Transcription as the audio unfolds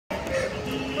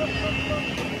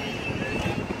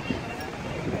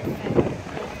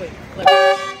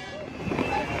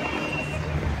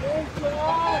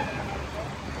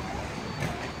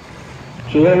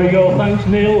So there we go, thanks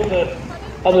Neil for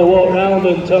having a walk round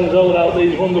and telling us all about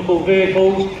these wonderful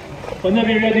vehicles.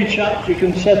 Whenever you're ready chaps, you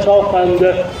can set off and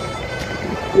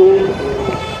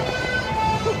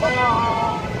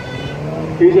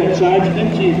he's excited,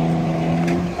 isn't he?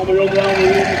 Have a run round the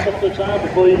room a couple of times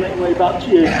before you make your way back to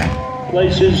your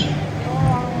places.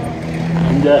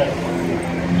 And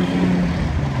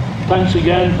thanks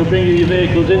again for bringing your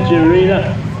vehicles into the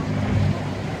arena.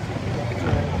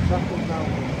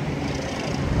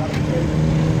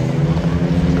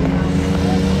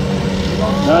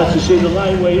 Nice to see the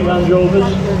lightweight Land Rovers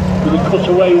with the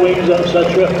cutaway wings,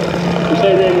 etc. They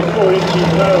say they were 4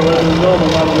 inches narrower than the normal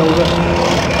Land Rover,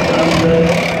 and I've not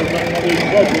had any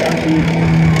problem actually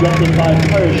get them by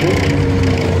parachute.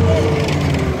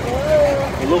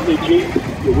 A lovely Jeep,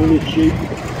 the Willys Jeep.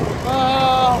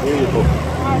 Beautiful.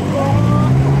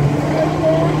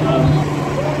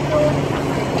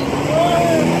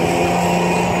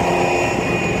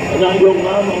 And that young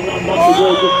man on that massive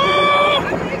road just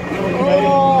coming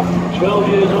out, 12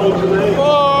 years old today.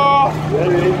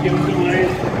 There he is, giving it away.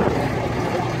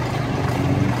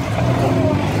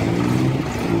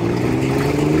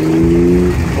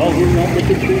 Well, we've got the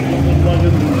treatment of the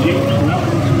wagons and jeeps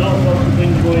and all sorts of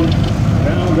things going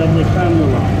round every family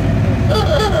line.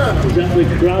 Is that the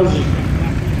crowds?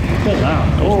 Look at that.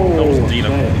 Oh,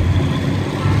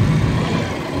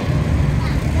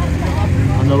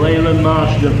 and the Leyland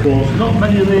Martian, of course. Not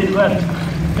many of these left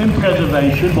in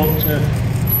preservation, but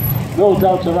no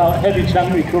doubt about heavy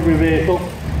tank recovery vehicle.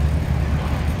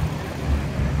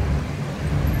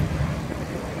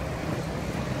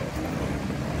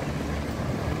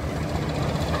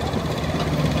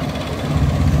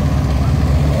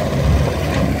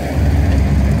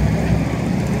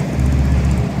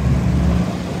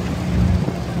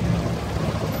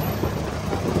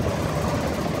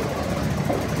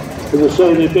 As I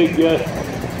say, the big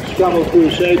Scramble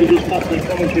Crusader just past the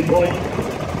commentary point,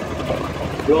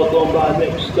 brought on by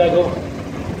Mick Stegel.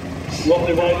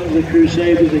 Lovely wagons, the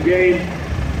Crusaders again.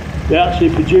 They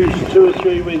actually produced 2 or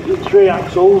 3 with 3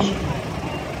 axles.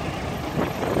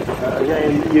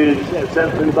 Again, used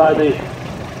essentially by the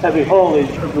heavy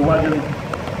haulage of the wagon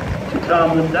to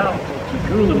calm them down, to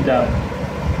cool them down.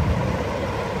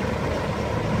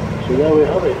 So there we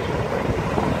have it.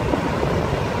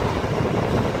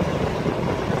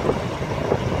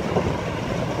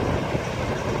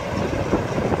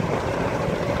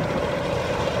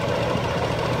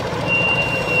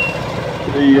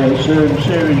 The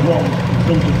Series 1 in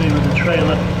front of me with the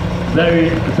trailer, very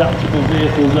adaptable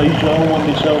vehicles. I used to own one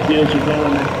myself years ago,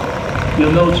 and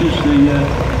you'll notice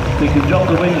they can drop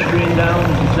the windscreen down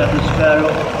to set the spare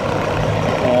up,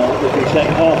 or they can set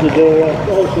half the door off,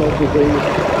 all sorts of things.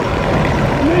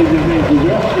 Amazing vehicles.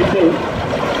 They're actually built.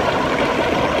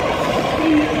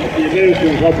 The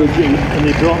Americans had the Jeep and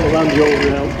they brought the Land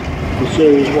Rover out, the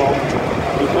Series 1,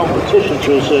 in competition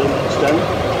to a certain extent.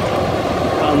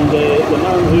 And the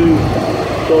man who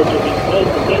sort of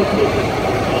against it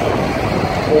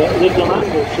lived on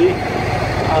Anglesey,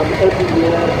 and every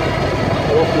year a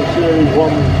lot of the Series 1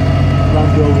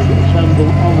 Land Rovers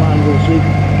assembled on Anglesey,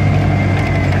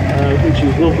 which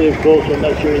is lovely of course when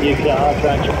you're in your car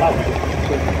trying to pass it.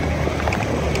 So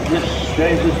this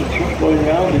strange little truck going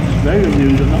around, it's very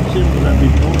amusing, I've not seen that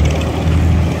before.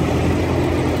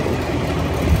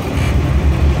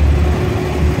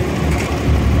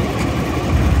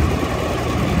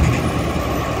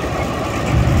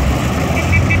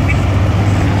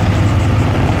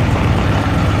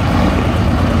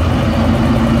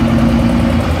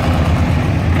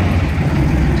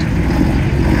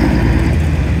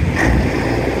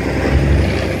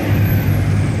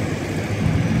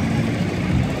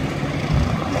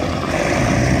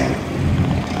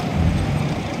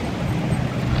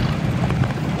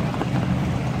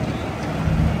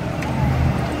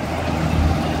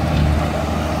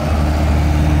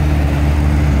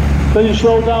 Can you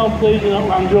slow down please in that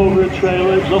Land Rover and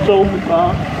trailer, it's not open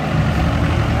park.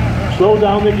 Slow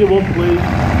down if you would please.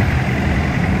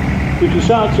 You can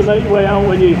start to make your way out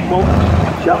when you want,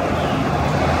 chaps.